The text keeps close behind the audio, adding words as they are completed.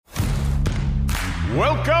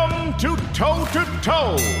Welcome to Toe to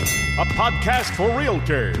Toe, a podcast for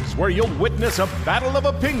realtors where you'll witness a battle of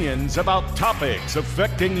opinions about topics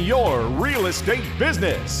affecting your real estate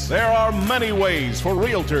business. There are many ways for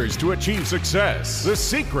realtors to achieve success. The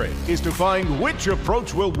secret is to find which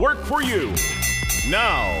approach will work for you.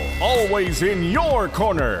 Now, always in your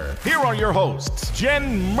corner, here are your hosts,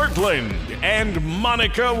 Jen Mertland and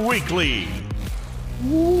Monica Weekly.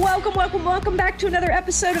 Welcome back to another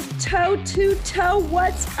episode of Toe to Toe.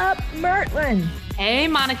 What's up, Mertland? Hey,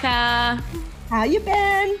 Monica. How you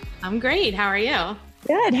been? I'm great. How are you?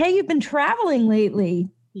 Good. Hey, you've been traveling lately.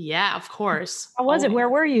 Yeah, of course. How was it? Where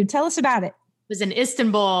were you? Tell us about it. I was in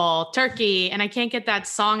Istanbul, Turkey, and I can't get that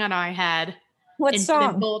song out of my head. What song?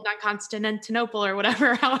 Istanbul, not Constantinople or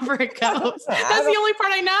whatever, however it goes. That's the only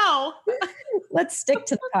part I know. Let's stick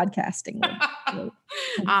to the podcasting.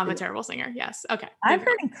 I'm a terrible singer. Yes. Okay. I've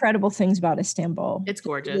heard incredible things about Istanbul. It's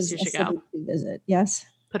gorgeous. You should go. Visit. Yes.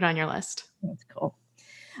 Put it on your list. That's cool.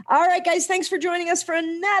 All right, guys. Thanks for joining us for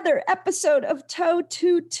another episode of Toe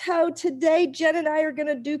to Toe. Today, Jen and I are going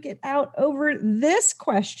to duke it out over this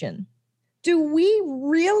question. Do we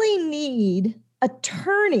really need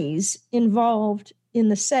attorneys involved in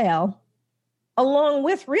the sale along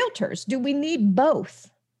with realtors? Do we need both?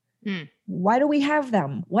 Why do we have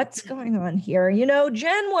them? What's going on here? You know,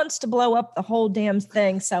 Jen wants to blow up the whole damn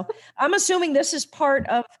thing. So I'm assuming this is part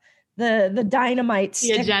of the dynamite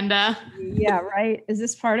the agenda. Yeah, right. Is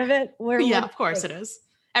this part of it? Yeah, of course it is.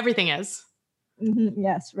 Everything is. Mm-hmm.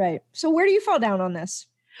 Yes, right. So where do you fall down on this?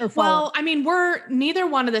 Well, I mean, we're neither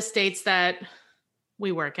one of the states that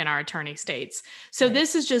we work in our attorney states. So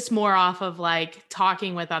this is just more off of like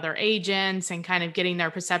talking with other agents and kind of getting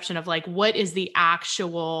their perception of like, what do the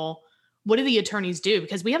attorneys do?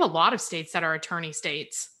 Because we have a lot of states that are attorney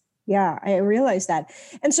states. Yeah, I realize that.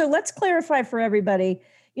 And so let's clarify for everybody,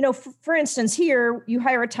 you know, for instance, here you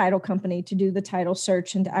hire a title company to do the title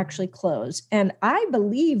search and to actually close. And I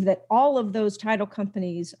believe that all of those title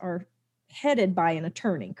companies are headed by an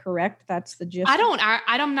attorney, correct? That's the gist.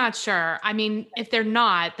 I'm not sure. I mean, if they're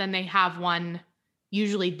not, then they have one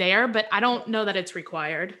usually there, but I don't know that it's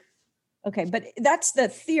required. Okay. But that's the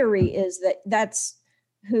theory, is that's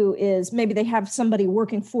who is, maybe they have somebody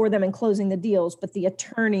working for them and closing the deals, but the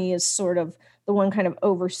attorney is sort of the one kind of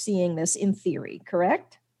overseeing this in theory,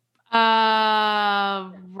 correct?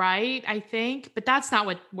 Right, I think, but that's not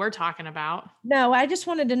what we're talking about. No, I just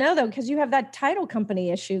wanted to know though, because you have that title company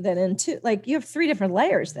issue that like you have 3 different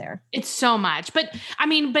layers there. It's so much, but I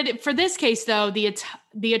mean, but for this case though, the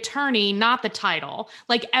attorney, not the title.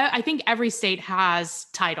 Like I think every state has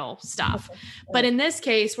title stuff, but in this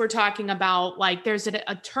case, we're talking about like there's an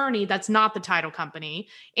attorney that's not the title company,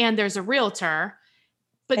 and there's a realtor,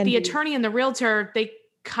 but the attorney and the realtor, they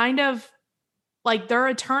kind of like their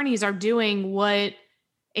attorneys are doing what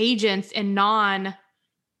agents in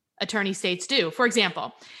non-attorney states do. For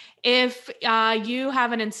example, if you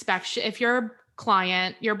have an inspection, if your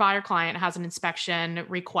buyer client has an inspection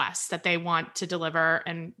request that they want to deliver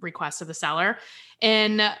and request to the seller,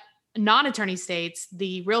 in non-attorney states,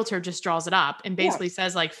 the realtor just draws it up and basically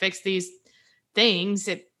says like, fix these things,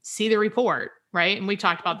 see the report. Right. And we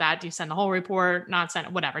talked about that. Do you send the whole report, not send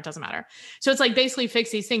it, whatever, it doesn't matter. So it's like basically fix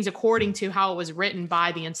these things according to how it was written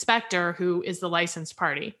by the inspector, who is the licensed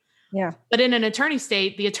party. Yeah. But in an attorney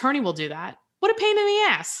state, the attorney will do that. What a pain in the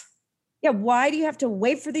ass. Yeah. Why do you have to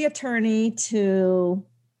wait for the attorney to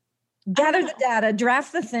gather the data,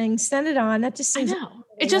 draft the thing, send it on? That just seems...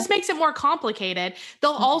 It just makes it more complicated.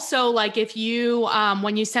 They'll also like, if you,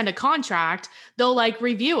 when you send a contract, they'll like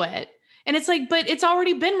review it. And it's like, but it's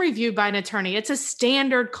already been reviewed by an attorney. It's a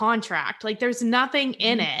standard contract. Like there's nothing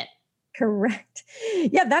in it. Correct.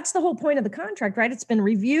 Yeah, that's the whole point of the contract, right? It's been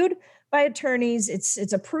reviewed by attorneys.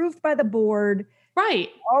 It's approved by the board. Right.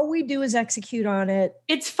 All we do is execute on it.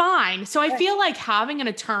 It's fine. So I feel like having an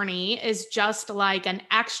attorney is just like an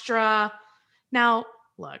extra. Now,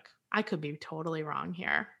 look, I could be totally wrong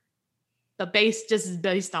here. The base just is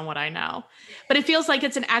based on what I know, but it feels like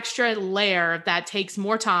it's an extra layer that takes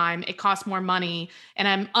more time. It costs more money, and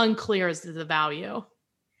I'm unclear as to the value.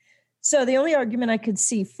 So the only argument I could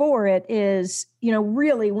see for it is, you know,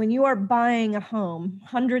 really when you are buying a home,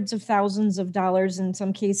 hundreds of thousands of dollars, in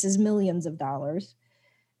some cases, millions of dollars,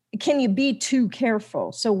 can you be too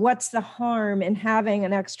careful? So what's the harm in having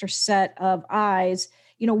an extra set of eyes?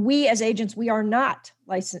 You know, we as agents, we are not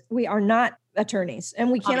licensed. We are not attorneys,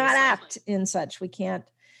 and we cannot act in such. We can't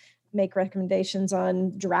make recommendations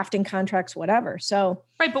on drafting contracts, whatever. So,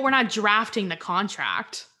 right. But we're not drafting the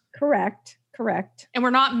contract. Correct. And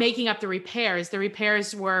we're not making up the repairs. The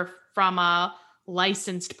repairs were from a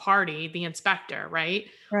licensed party, the inspector, right?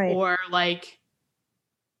 Right. Or like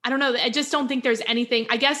I don't know. I just don't think there's anything.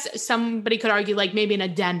 I guess somebody could argue like maybe an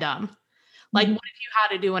addendum. Like what if you had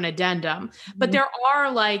to do an addendum? But there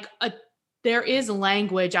are there is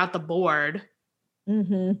language out the board.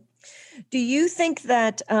 Mm-hmm. Do you think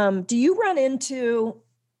that, do you run into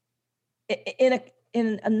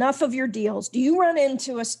in enough of your deals, do you run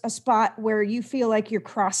into a spot where you feel like you're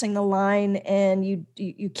crossing the line and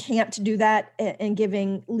you can't do that in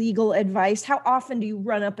giving legal advice? How often do you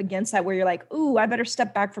run up against that where you're like, ooh, I better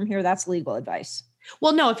step back from here. That's legal advice.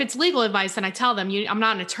 Well, no, if it's legal advice, then I tell them, I'm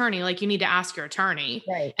not an attorney. Like you need to ask your attorney.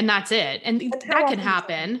 Right. And that's it. And that can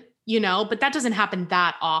happen, but that doesn't happen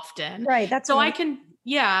that often. Right. That's so I can.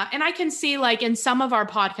 Yeah. And I can see like in some of our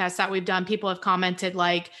podcasts that we've done, people have commented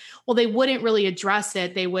like, well, they wouldn't really address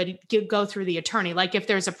it. They would go through the attorney. Like if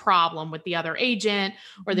there's a problem with the other agent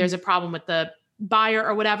or there's a problem with the buyer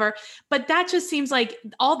or whatever. But that just seems like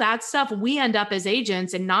all that stuff, we end up as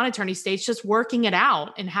agents in non-attorney states just working it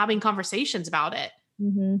out and having conversations about it,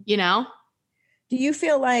 Do you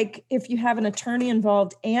feel like if you have an attorney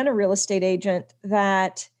involved and a real estate agent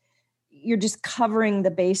that you're just covering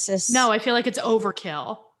the basis? No, I feel like it's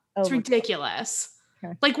overkill. It's ridiculous.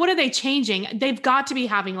 Okay. Like, what are they changing? They've got to be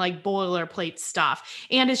having like boilerplate stuff.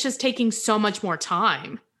 And it's just taking so much more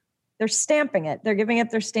time. They're stamping it. They're giving it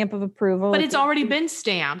their stamp of approval. But it's already been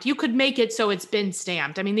stamped. You could make it so it's been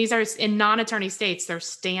stamped. I mean, these are in non-attorney states, they're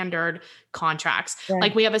standard contracts. Right.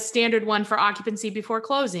 Like we have a standard one for occupancy before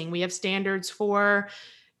closing. We have standards for,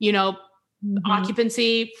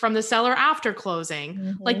 occupancy from the seller after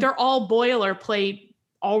closing. Like they're all boilerplate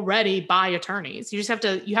already by attorneys. You have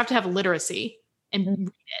to have literacy and read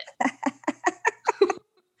it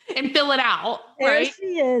and fill it out. Right? There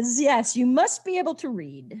she is. Yes. You must be able to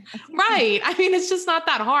read. Right. I mean, it's just not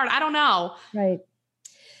that hard. I don't know. Right.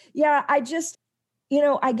 Yeah. I just,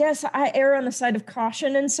 I guess I err on the side of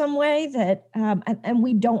caution in some way that, and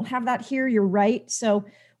we don't have that here. You're right. So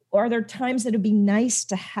are there times that it'd be nice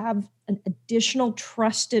to have an additional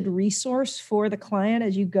trusted resource for the client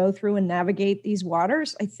as you go through and navigate these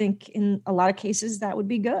waters? I think in a lot of cases that would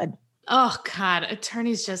be good. Oh God,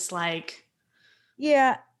 attorneys just like.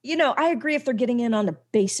 Yeah. I agree if they're getting in on the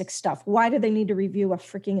basic stuff. Why do they need to review a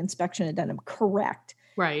freaking inspection addendum? Correct.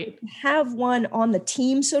 Right. Have one on the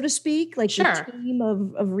team, so to speak, like sure. The team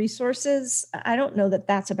of resources. I don't know that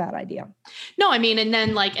that's a bad idea. No, I mean, and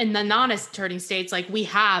then like in the non-attorney states, like we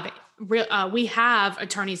have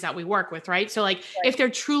attorneys that we work with, right? So like if there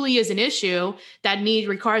truly is an issue that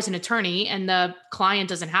requires an attorney and the client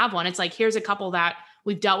doesn't have one, it's like, here's a couple that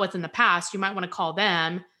we've dealt with in the past. You might want to call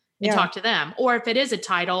them and talk to them. Or if it is a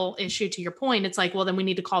title issue, to your point, it's like, well, then we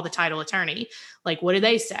need to call the title attorney. Like, what do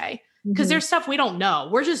they say? Because there's stuff we don't know.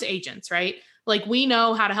 We're just agents, right? Like we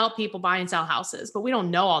know how to help people buy and sell houses, but we don't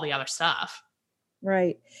know all the other stuff.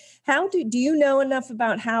 Right. How do you know enough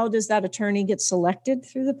about how does that attorney get selected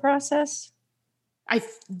through the process? I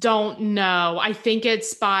don't know. I think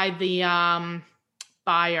it's by the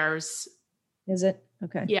buyers. Is it?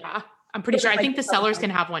 Okay. Yeah. I'm pretty sure. I think the sellers can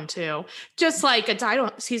have one too. Just like a title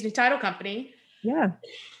company. Yeah.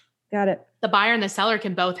 Got it. The buyer and the seller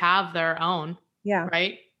can both have their own. Yeah.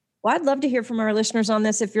 Right. Well, I'd love to hear from our listeners on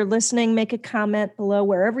this. If you're listening, make a comment below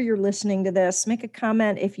wherever you're listening to this. Make a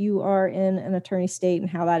comment if you are in an attorney state and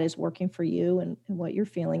how that is working for you and what your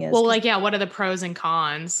feeling is. Well, what are the pros and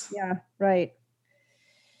cons? Yeah, right.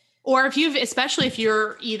 Or especially if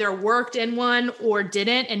you're either worked in one or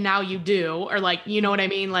didn't, and now you do, or like, you know what I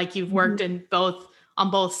mean? Like you've worked in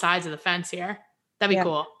on both sides of the fence here. That'd be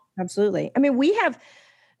cool. Absolutely. I mean, we have,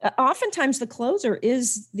 oftentimes the closer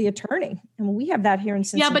is the attorney. I mean, we have that here in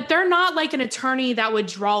Cincinnati. Yeah, but they're not like an attorney that would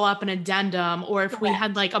draw up an addendum, or if we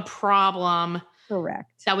had like a problem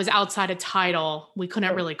that was outside a title, we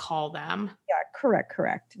couldn't really call them. Yeah,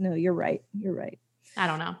 correct. No, you're right. I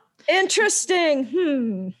don't know.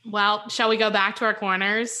 Interesting. Well, shall we go back to our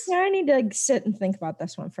corners? Yeah, I need to sit and think about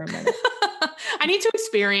this one for a minute. I need to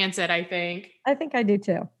experience it, I think. I think I do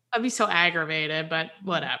too. I'd be so aggravated, but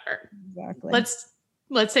whatever. Exactly.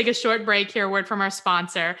 Let's take a short break, hear a word from our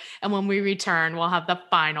sponsor, and when we return, we'll have the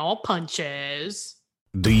final punches.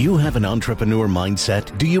 Do you have an entrepreneur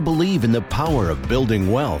mindset? Do you believe in the power of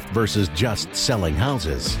building wealth versus just selling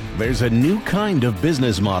houses? There's a new kind of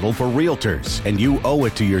business model for realtors, and you owe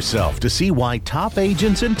it to yourself to see why top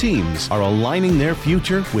agents and teams are aligning their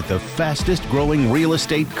future with the fastest growing real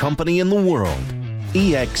estate company in the world.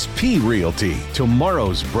 eXp Realty,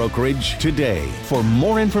 tomorrow's brokerage today. For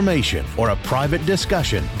more information or a private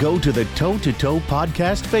discussion, go to the Toe to Toe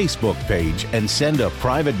Podcast Facebook page and send a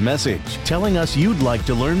private message telling us you'd like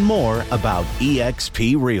to learn more about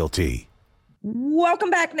eXp Realty. Welcome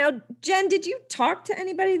back. Now, Jen, did you talk to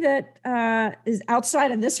anybody that is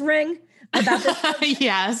outside of this ring about this?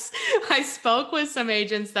 Yes, I spoke with some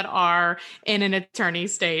agents that are in an attorney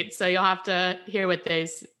state. So you'll have to hear what they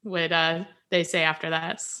say after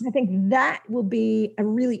this. I think that will be a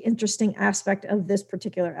really interesting aspect of this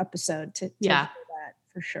particular episode to hear that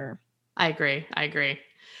for sure. I agree.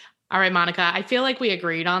 All right, Monica, I feel like we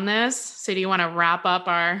agreed on this. So do you want to wrap up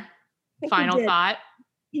our final thought?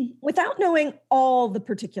 Without knowing all the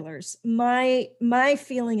particulars, my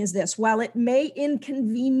feeling is this: while it may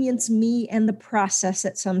inconvenience me and the process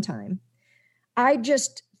at some time, I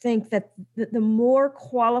just think that the more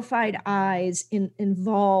qualified eyes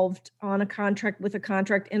involved on a contract, with a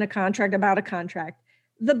contract, in a contract, about a contract,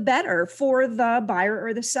 the better for the buyer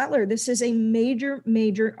or the seller. This is a major,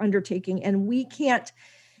 major undertaking, and we can't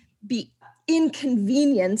be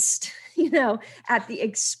inconvenienced, at the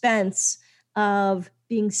expense of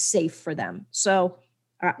being safe for them. So,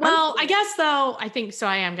 I guess though, I think so.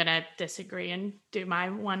 I am going to disagree and do my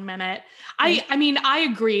 1 minute. I mean, I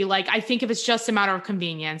agree. Like, I think if it's just a matter of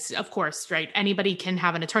convenience, of course, right? Anybody can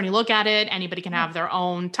have an attorney look at it. Anybody can have their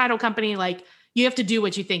own title company. Like, you have to do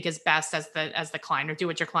what you think is best as the client, or do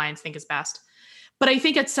what your clients think is best. But I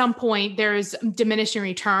think at some point there's diminishing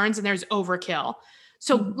returns and there's overkill.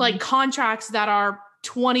 So like contracts that are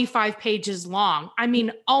 25 pages long. I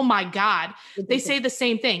mean, oh my God, they say the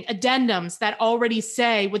same thing. Addendums that already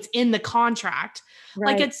say what's in the contract.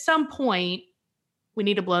 Right. Like, at some point, we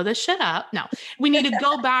need to blow this shit up. No, we need to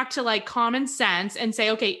go back to like common sense and say,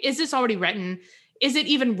 okay, is this already written? Is it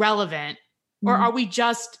even relevant? Or are we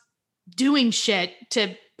just doing shit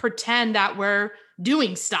to pretend that we're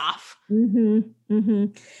doing stuff? No,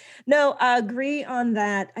 I agree on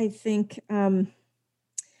that. I think,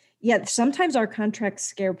 sometimes our contracts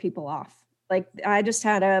scare people off. Like, I just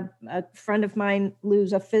had a friend of mine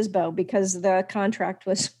lose a FSBO because the contract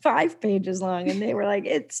was 5 pages long, and they were like,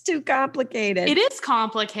 it's too complicated. It is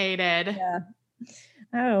complicated. Yeah.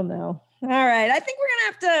 I don't know. All right. I think we're going to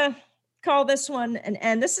have to call this one an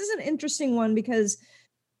end. This is an interesting one because,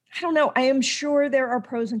 I don't know, I am sure there are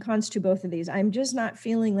pros and cons to both of these. I'm just not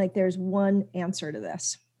feeling like there's one answer to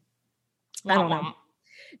this. I don't know.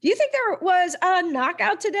 Do you think there was a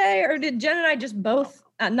knockout today, or did Jen and I just both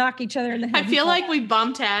knock each other in the head? I feel like we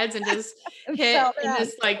bumped heads and just hit and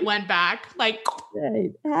just like went back. Like, right.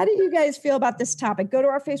 How do you guys feel about this topic? Go to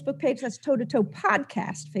our Facebook page. That's Toe to Toe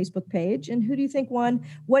Podcast Facebook page. And who do you think won?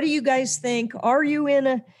 What do you guys think? Are you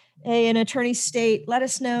in an attorney state? Let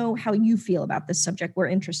us know how you feel about this subject. We're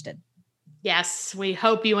interested. Yes, we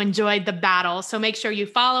hope you enjoyed the battle. So make sure you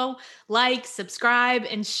follow, like, subscribe,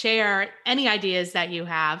 and share any ideas that you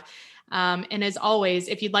have. And as always,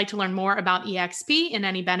 if you'd like to learn more about eXp and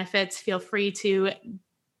any benefits, feel free to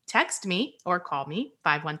text me or call me,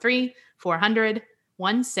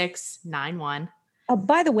 513-400-1691.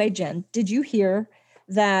 By the way, Jen, did you hear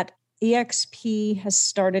that eXp has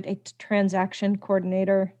started a transaction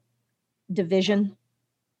coordinator division?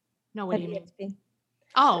 No, what do you mean? EXP?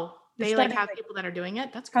 Oh, they like have people that are doing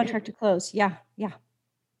it. That's great. Contract to close. Yeah.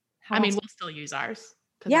 I mean, we'll still use ours.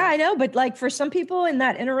 Yeah, I know. But like for some people in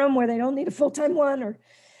that interim where they don't need a full-time one, or.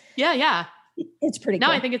 Yeah. It's pretty cool.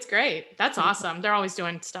 No, I think it's great. That's awesome. They're always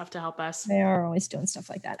doing stuff to help us. They are always doing stuff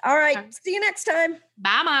like that. All right. Okay. See you next time.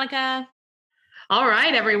 Bye, Monica. All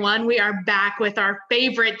right, everyone. We are back with our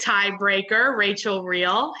favorite tiebreaker, Rachel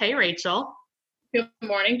Reel. Hey, Rachel. Good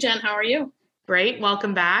morning, Jen. How are you? Great.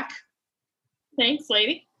 Welcome back. Thanks,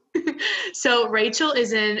 lady. So Rachel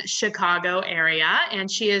is in Chicago area,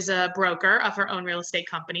 and she is a broker of her own real estate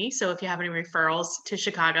company. So if you have any referrals to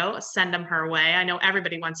Chicago, send them her way. I know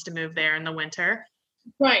everybody wants to move there in the winter.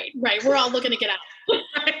 Right. We're all looking to get out.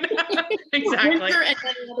 Exactly. Winter and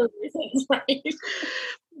other reasons, right?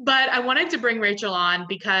 But I wanted to bring Rachel on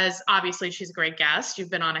because obviously she's a great guest. You've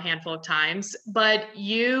been on a handful of times, but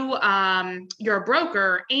you're a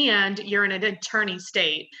broker and you're in an attorney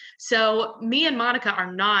state. So me and Monica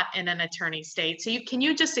are not in an attorney state. So can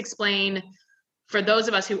you just explain for those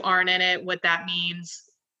of us who aren't in it what that means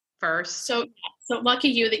first? So lucky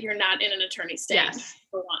you that you're not in an attorney state. Yes.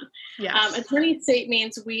 For one. Yes. Attorney state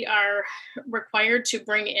means we are required to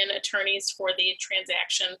bring in attorneys for the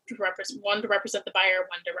transaction to represent the buyer,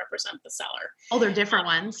 one to represent the seller. Oh, they're different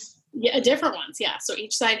ones. Yeah, different ones. Yeah. So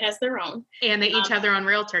each side has their own. And they each have their own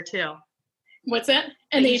realtor too. What's that?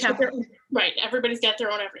 And they each have their own, right. Everybody's got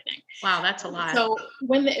their own everything. Wow, that's a lot. So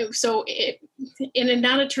in a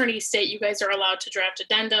non-attorney state, you guys are allowed to draft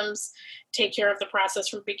addendums, take care of the process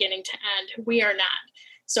from beginning to end. We are not.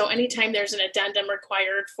 So anytime there's an addendum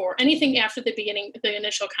required for anything after the beginning, the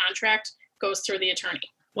initial contract goes through the attorney.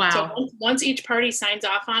 Wow. So once each party signs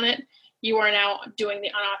off on it, you are now doing the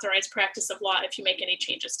unauthorized practice of law if you make any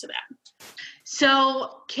changes to that.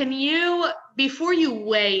 So can you, before you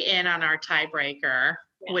weigh in on our tiebreaker,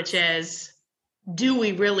 Yes. which is, do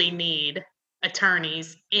we really need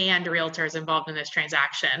attorneys and realtors involved in this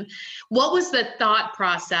transaction? What was the thought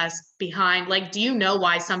process behind, like, do you know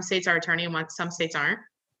why some states are attorney and some states aren't?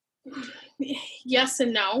 Yes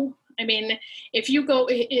and no. I mean, if you go,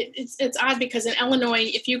 it's odd because in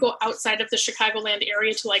Illinois, if you go outside of the Chicagoland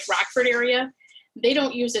area to like Rockford area, they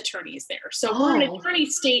don't use attorneys there. So we're an attorney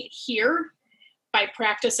state here by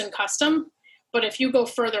practice and custom. But if you go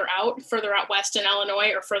further out west in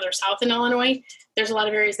Illinois or further south in Illinois, there's a lot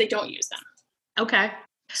of areas they don't use them. Okay.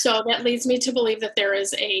 So that leads me to believe that there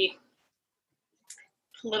is a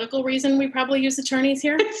political reason we probably use attorneys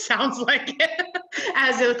here. It sounds like it,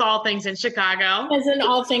 as with all things in Chicago. As in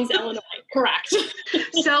all things Illinois, correct.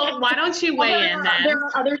 So why don't you weigh in then? There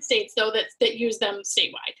are other states, though, that use them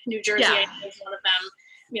statewide. New Jersey Yeah. is one of them.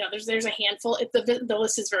 You know, there's a handful. The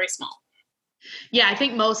list is very small. Yeah, I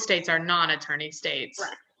think most states are non-attorney states.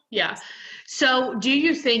 Correct. Yeah. So do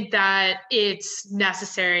you think that it's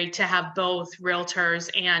necessary to have both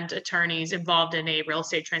realtors and attorneys involved in a real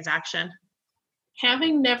estate transaction?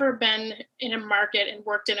 Having never been in a market and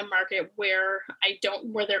worked in a market where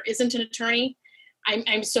there isn't an attorney,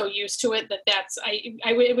 I'm so used to it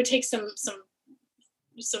it would take some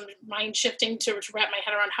mind shifting to wrap my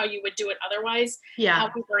head around how you would do it otherwise. Yeah.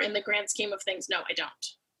 However, in the grand scheme of things, no, I don't.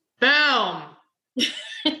 Boom.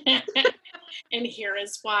 And here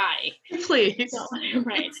is why. Please. So,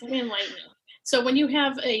 right. Let me enlighten you. So when you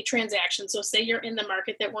have a transaction, so say you're in the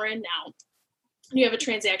market that we're in now, you have a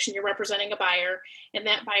transaction, you're representing a buyer, and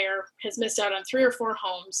that buyer has missed out on 3 or 4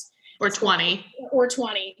 homes. Or 20. Or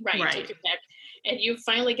 20, right. Right. Take your pick. And you've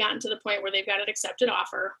finally gotten to the point where they've got an accepted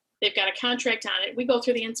offer. They've got a contract on it. We go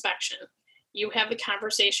through the inspection. You have the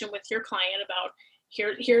conversation with your client about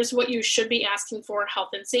here's what you should be asking for, health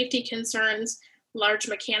and safety concerns, large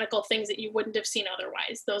mechanical things that you wouldn't have seen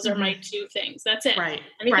otherwise. Those are my 2 things. That's it. Right.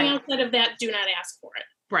 Anything Right. outside of that, do not ask for it.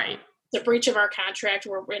 Right. It's a breach of our contract.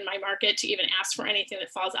 We're in my market to even ask for anything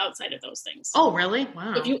that falls outside of those things. Oh, really?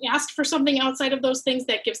 Wow. If you ask for something outside of those things,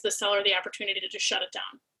 that gives the seller the opportunity to just shut it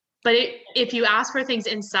down. But if you ask for things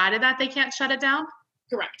inside of that, they can't shut it down?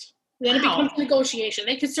 Correct. Then it becomes negotiation.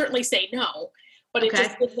 They could certainly say no, but it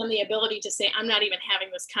just gives them the ability to say, I'm not even having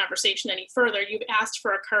this conversation any further. You've asked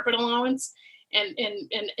for a carpet allowance and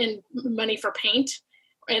money for paint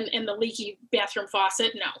and the leaky bathroom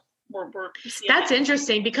faucet. No. That's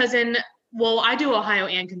interesting because I do Ohio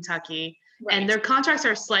and Kentucky, right. And their contracts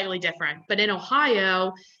are slightly different. But in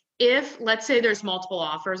Ohio, if let's say there's multiple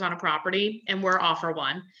offers on a property and we're offer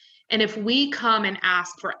 1, and if we come and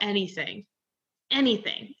ask for anything,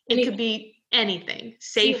 it could be anything,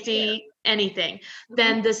 safety, anything,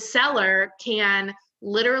 then the seller can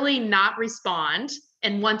literally not respond.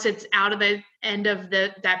 And once it's out of the end of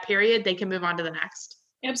that period, they can move on to the next.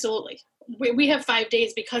 Absolutely. We have 5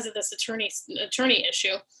 days because of this attorney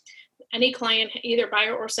issue. Any client, either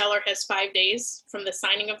buyer or seller, has 5 days from the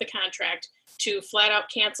signing of the contract to flat out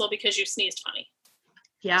cancel because you sneezed funny.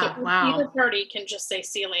 Yeah. So wow. Either party can just say,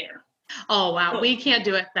 see you later. Oh, wow. We can't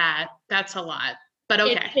do it that's a lot, but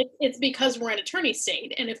okay. It's because we're an attorney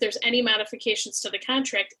state. And if there's any modifications to the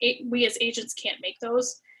contract, we as agents can't make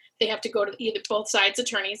those. They have to go to either both sides.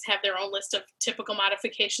 Attorneys have their own list of typical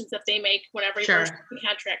modifications that they make whenever the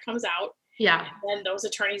contract comes out. Yeah. And those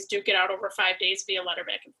attorneys do get out over 5 days via letter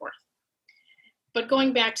back and forth. But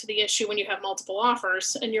going back to the issue when you have multiple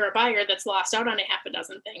offers and you're a buyer that's lost out on a half a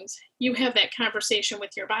dozen things, you have that conversation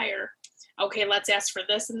with your buyer. Okay, let's ask for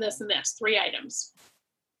this and this and this, 3 items.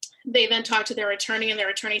 They then talk to their attorney and their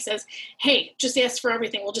attorney says, hey, just ask for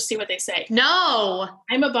everything. We'll just see what they say. No.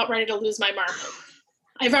 I'm about ready to lose my market.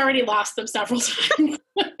 I've already lost them several times.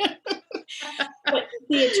 But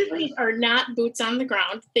the attorneys are not boots on the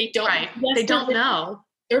ground. They don't. Right. Yes, they don't know.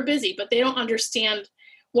 They're busy, but they don't understand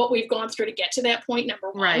what we've gone through to get to that point,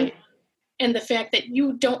 number 1. Right. And the fact that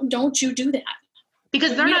you don't you do that.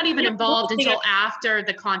 Because they're not even involved until after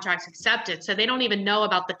the contract's accepted. So they don't even know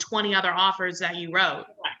about the 20 other offers that you wrote.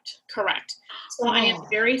 Correct. So I am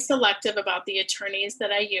very selective about the attorneys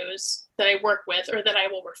that I use, that I work with, or that I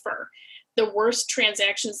will refer. The worst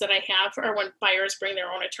transactions that I have are when buyers bring their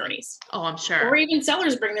own attorneys. Oh, I'm sure. Or even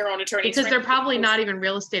sellers bring their own attorneys. Because they're probably not even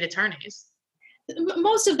real estate attorneys.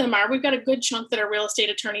 Most of them are. We've got a good chunk that are real estate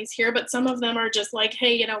attorneys here, but some of them are just like,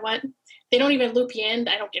 hey, you know what? They don't even loop you in.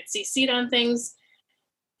 I don't get CC'd on things.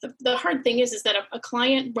 The hard thing is that a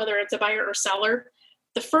client, whether it's a buyer or seller,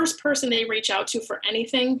 the first person they reach out to for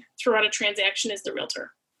anything throughout a transaction is the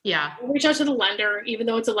realtor. Yeah. Reach out to the lender, even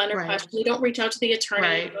though it's a lender Right. question. You don't reach out to the attorney.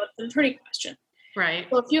 Right. It's an attorney question. Right.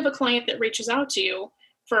 So if you have a client that reaches out to you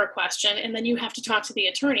for a question, and then you have to talk to the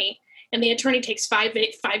attorney, and the attorney takes 5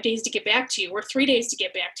 days to get back to you, or 3 days to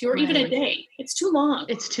get back to you, or even a Right. day, it's too long.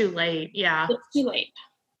 It's too late. Yeah. It's too late.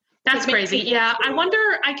 That's It makes crazy. me Yeah. feel- I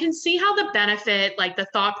wonder, I can see how the benefit, like the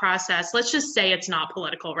thought process, let's just say it's not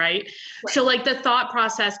political, right? So like the thought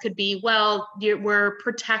process could be, well, we're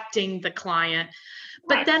protecting the client,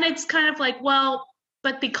 but Right. then it's kind of like, well,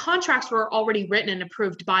 but the contracts were already written and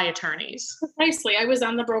approved by attorneys. Precisely. I was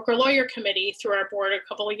on the broker lawyer committee through our board a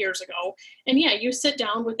couple of years ago. And yeah, you sit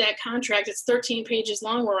down with that contract. It's 13 pages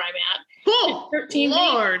long where I'm at. Oh, 13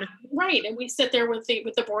 Lord. Right. And we sit there with the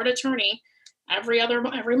board attorney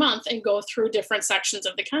every month and go through different sections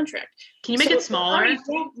of the contract. Can you make So it smaller?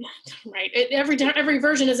 Right. Every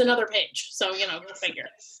version is another page. So, go figure.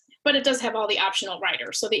 But it does have all the optional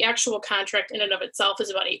riders. So the actual contract in and of itself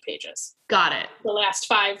is about 8 pages. Got it. The last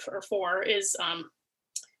 5 or 4 is,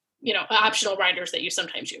 optional riders that you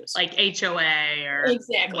sometimes use. Like HOA or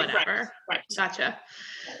Exactly. whatever. Right. Gotcha.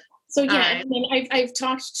 So yeah, Alright. I mean, I've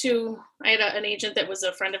talked to, I had an agent that was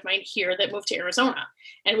a friend of mine here that moved to Arizona,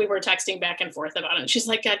 and we were texting back and forth about it. And she's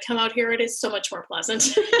like, God, come out here. It is so much more pleasant.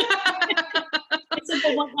 I said,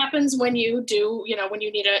 but what happens when you do, when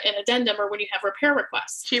you need an addendum or when you have repair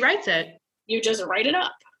requests? She writes it. You just write it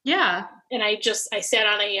up. Yeah. And I sat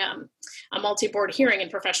on a multi-board hearing in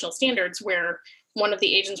professional standards where one of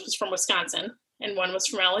the agents was from Wisconsin and one was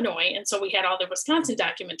from Illinois. And so we had all the Wisconsin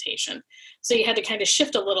documentation. So you had to kind of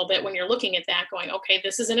shift a little bit when you're looking at that going, okay,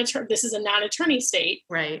 this is a non-attorney state.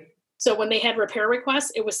 Right. So when they had repair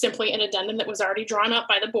requests, it was simply an addendum that was already drawn up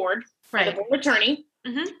by the board, by the Right. board attorney,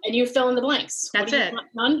 Mhm. and you fill in the blanks. That's What do you it. want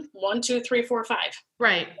done? 1, 2, 3, 4, 5.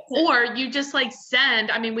 Right. Or you just like send,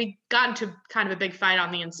 I mean, we got into kind of a big fight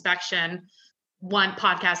on the inspection one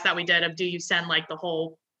podcast that we did of do you send like the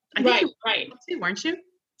whole, I think Right. you weren't you?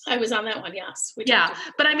 I was on that one. Yes. We Yeah. talked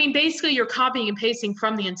about- But I mean, basically you're copying and pasting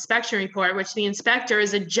from the inspection report, which the inspector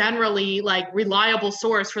is a generally like reliable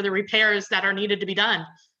source for the repairs that are needed to be done.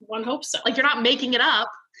 One hopes so. Like you're not making it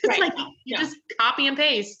up. It's Right. like you Yeah. just copy and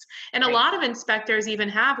paste. And a Right. lot of inspectors even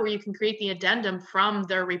have where you can create the addendum from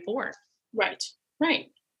their report. Right.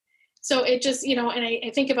 So it just, and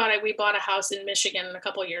I think about it. We bought a house in Michigan a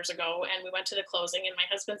couple of years ago, and we went to the closing, and my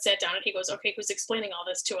husband sat down and he goes, okay, who's explaining all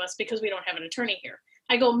this to us? Because we don't have an attorney here.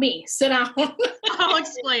 I go, me, sit down. I'll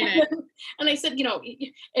explain it. And I said,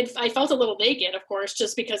 I felt a little naked, of course,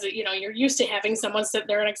 just because, you're used to having someone sit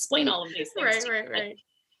there and explain all of these things. Right.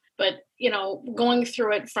 But, going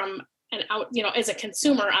through it from as a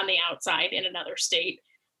consumer on the outside in another state,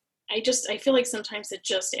 I feel like sometimes it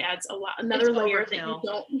just adds another It's layer overkill.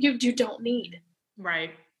 that you don't need.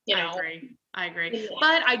 Right. You I know? agree. Yeah.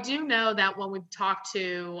 But I do know that when we talk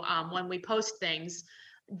to, when we post things,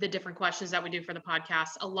 the different questions that we do for the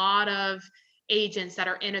podcast, a lot of agents that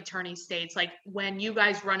are in attorney states, like when you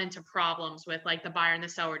guys run into problems with like the buyer and the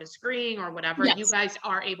seller disagreeing or whatever, Yes. you guys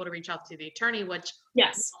are able to reach out to the attorney, which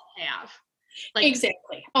Yes, we don't have. Like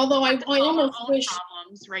exactly. Although I all almost our wish,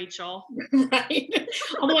 problems, Rachel. right?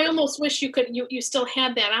 Although I almost wish you still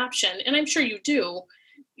had that option, and I'm sure you do,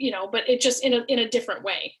 but it just in a different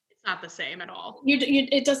way. It's not the same at all.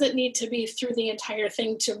 It doesn't need to be through the entire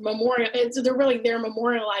thing to memorial. They're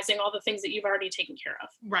memorializing all the things that you've already taken care of.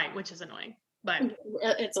 Right, which is annoying. But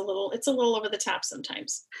It's a little over the top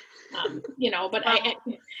sometimes, but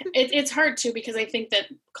it's hard to, because I think that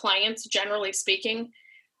clients, generally speaking,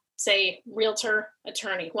 say realtor,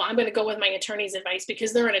 attorney. Well, I'm going to go with my attorney's advice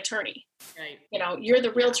because they're an attorney. right. You're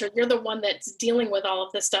the realtor, you're the one that's dealing with all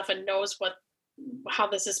of this stuff and knows how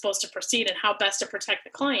this is supposed to proceed and how best to protect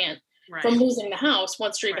the client Right. from losing the house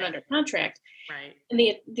once you're even Right. under contract. Right. And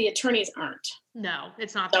the attorneys aren't. No,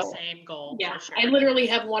 it's not the So, same goal. Yeah, For sure. I literally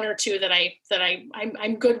have one or two that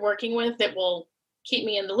I'm good working with that will keep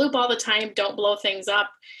me in the loop all the time, don't blow things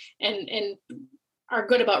up, and are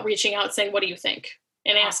good about reaching out saying, what do you think?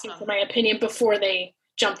 And asking Awesome. for my opinion before they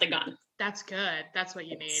jump the gun. That's good. That's what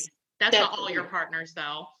you need. Yes. That's not all Definitely. your partners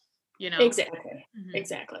though, Exactly. Mhm.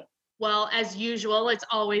 Exactly. Well, as usual, it's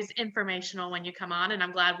always informational when you come on, and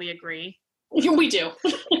I'm glad we agree. We do. I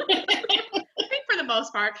think for the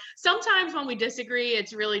most part. Sometimes when we disagree,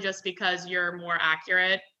 it's really just because you're more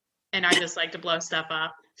accurate, and I just like to blow stuff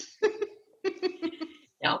up.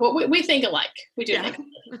 Yeah, well, we think alike. We do Yeah. think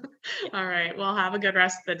alike. All right. Well, have a good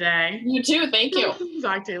rest of the day. You too. Thank you.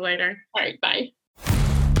 Talk to you later. All right. Bye.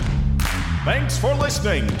 Thanks for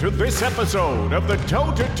listening to this episode of the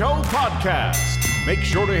Toe to Toe Podcast. Make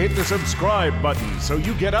sure to hit the subscribe button so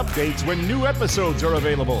you get updates when new episodes are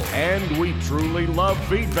available. And we truly love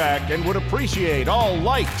feedback and would appreciate all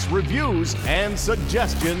likes, reviews, and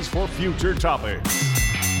suggestions for future topics.